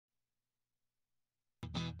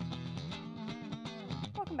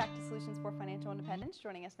for financial independence.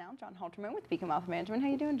 Joining us now, John Halterman with Beacon Wealth Management. How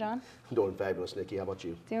you doing, John? I'm doing fabulous, Nikki. How about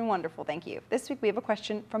you? Doing wonderful, thank you. This week we have a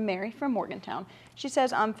question from Mary from Morgantown. She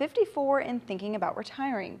says, I'm 54 and thinking about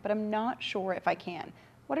retiring, but I'm not sure if I can.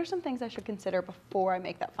 What are some things I should consider before I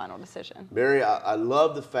make that final decision? Mary, I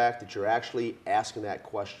love the fact that you're actually asking that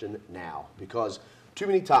question now, because too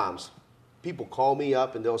many times people call me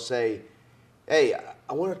up and they'll say, hey,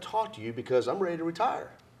 I want to talk to you because I'm ready to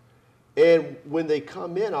retire. And when they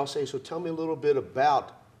come in, I'll say, so tell me a little bit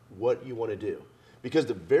about what you want to do. Because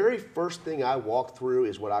the very first thing I walk through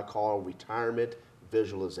is what I call retirement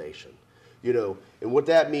visualization. You know, and what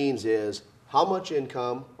that means is, how much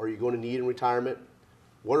income are you going to need in retirement?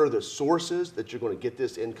 What are the sources that you're going to get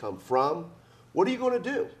this income from? What are you going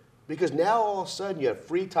to do? Because now all of a sudden you have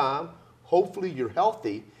free time, hopefully you're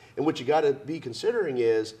healthy, and what you got to be considering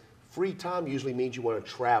is free time usually means you want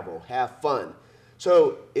to travel, have fun.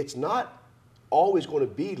 So it's not always going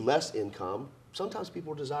to be less income. Sometimes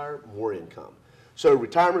people desire more income. So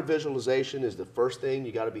retirement visualization is the first thing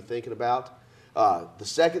you got to be thinking about. The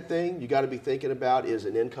second thing you got to be thinking about is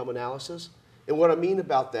an income analysis. And what I mean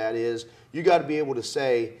about that is you got to be able to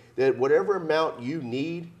say that whatever amount you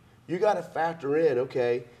need, you got to factor in,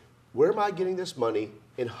 okay, where am I getting this money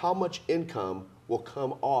and how much income will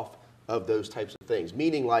come off of those types of things?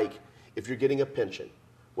 Meaning, like, if you're getting a pension,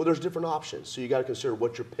 well, there's different options. So you got to consider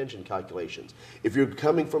what's your pension calculations. If you're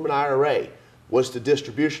coming from an IRA, what's the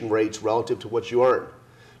distribution rates relative to what you earn?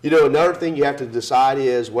 You know, another thing you have to decide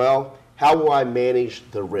is, well, how will I manage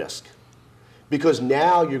the risk? Because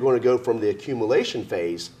now you're going to go from the accumulation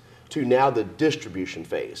phase to now the distribution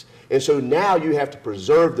phase. And so now you have to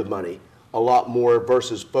preserve the money a lot more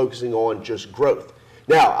versus focusing on just growth.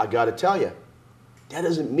 Now, I got to tell you, that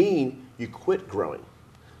doesn't mean you quit growing.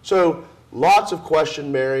 So lots of questions,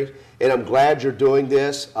 Mary, and I'm glad you're doing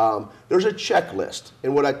this. There's a checklist,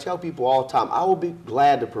 and what I tell people all the time, I will be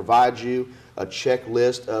glad to provide you a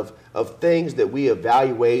checklist of things that we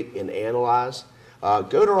evaluate and analyze.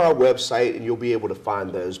 Go to our website and you'll be able to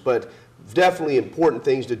find those, but definitely important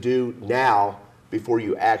things to do now before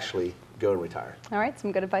you actually go and retire. All right,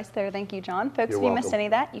 some good advice there. Thank you, John. Folks, You're if you welcome. missed any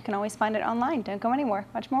of that, you can always find it online. Don't go anywhere.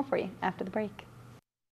 Much more for you after the break.